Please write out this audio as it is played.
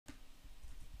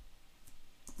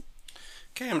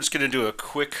Okay, I'm just going to do a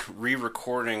quick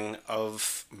re-recording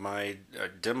of my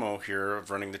demo here of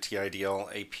running the TIDL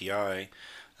API,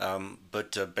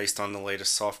 but based on the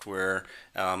latest software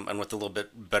and with a little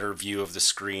bit better view of the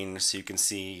screen so you can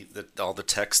see all the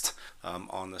text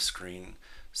on the screen.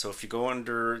 So if you go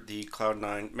under the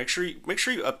Cloud9, make sure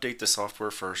you update the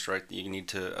software first, right? You need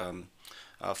to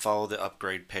follow the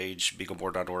upgrade page,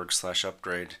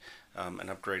 beagleboard.org/upgrade,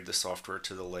 and upgrade the software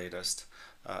to the latest.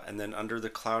 And then under the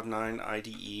Cloud9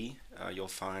 IDE, you'll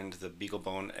find the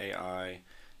BeagleBone AI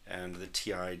and the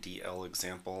TIDL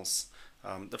examples.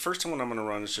 The first one I'm going to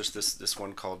run is just this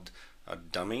one called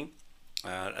Dummy,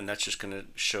 and that's just going to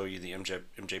show you the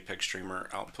mjpg-streamer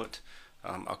output.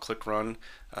 I'll click run.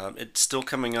 It's still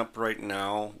coming up right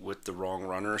now with the wrong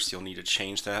runner, so you'll need to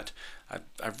change that.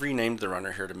 I've renamed the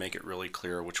runner here to make it really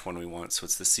clear which one we want. So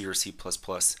it's the C or C++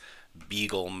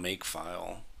 Beagle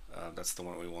makefile. That's the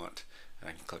one we want. And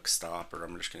I can click stop, or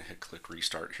I'm just going to hit click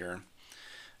restart here.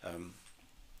 At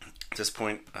this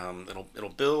point, it'll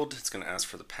build. It's going to ask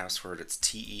for the password. It's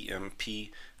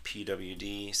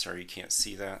TEMPPWD. Sorry, you can't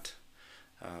see that.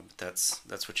 But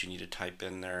that's what you need to type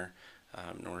in there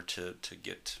in order to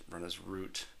run as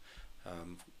root.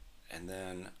 And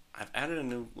then I've added a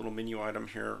new little menu item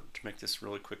here to make this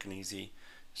really quick and easy.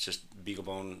 It's just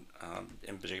BeagleBone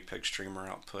mjpg-streamer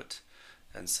output.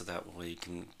 And so that way you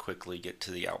can quickly get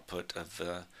to the output of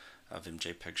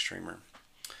mjpg-streamer.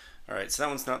 All right, so that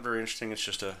one's not very interesting. It's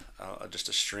just a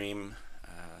stream.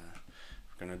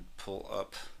 We're going to pull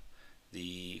up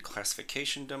the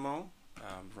classification demo,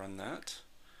 run that.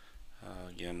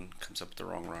 Again, comes up with the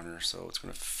wrong runner, so it's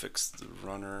going to fix the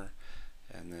runner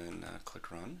and then click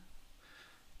run.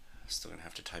 Still going to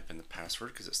have to type in the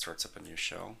password because it starts up a new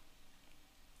shell.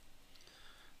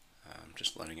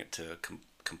 Just letting it to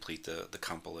complete the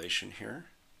compilation here.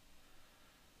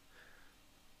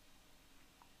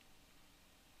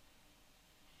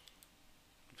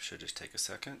 Should just take a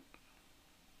second.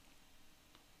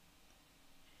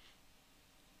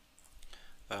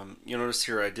 You'll notice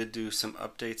here I did do some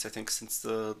updates, I think, since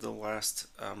the last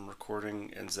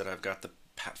recording, and that I've got the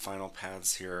final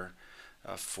paths here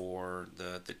for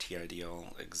the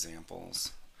TIDL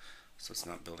examples. So it's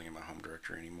not building in my home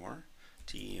directory anymore.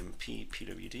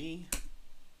 TEMPPWD,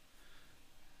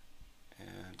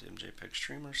 and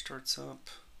mjpg-streamer starts up,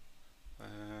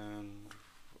 and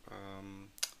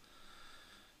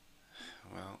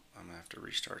well, I'm gonna have to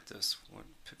restart this. What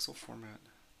pixel format?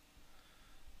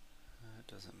 That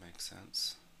doesn't make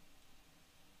sense.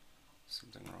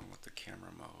 Something wrong with the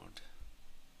camera mode.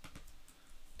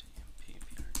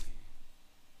 TMPPRD.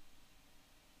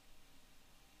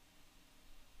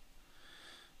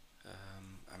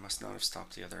 I must not have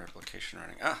stopped the other application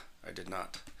running. Ah, I did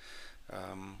not.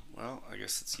 Well, I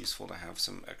guess it's useful to have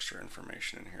some extra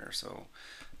information in here. So,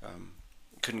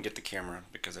 couldn't get the camera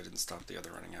because I didn't stop the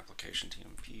other running application,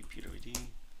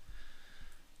 TMPPWD.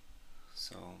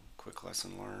 So, quick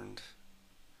lesson learned.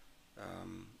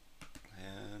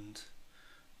 And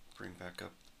bring back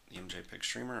up the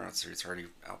mjpg-streamer. It's already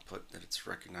output that it's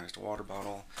recognized a water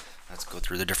bottle. Let's go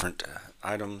through the different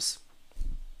items.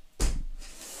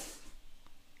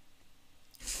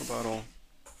 Water bottle,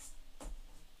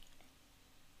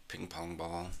 ping pong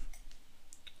ball,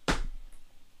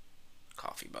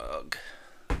 coffee mug,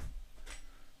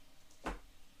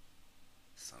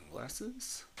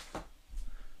 sunglasses,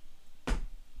 water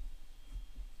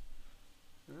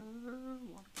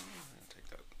bottle. I'll take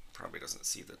that. Probably doesn't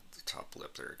see the top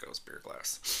lip. There it goes, beer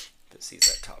glass. If it sees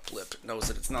that top lip, it knows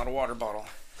that it's not a water bottle.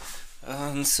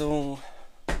 So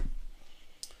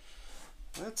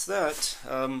that's that.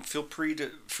 Feel free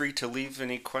to leave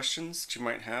any questions that you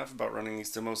might have about running these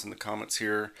demos in the comments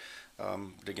here.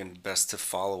 But again, best to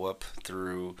follow up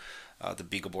through the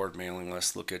BeagleBoard mailing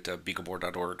list. Look at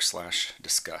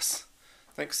beagleboard.org/discuss.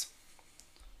 Thanks.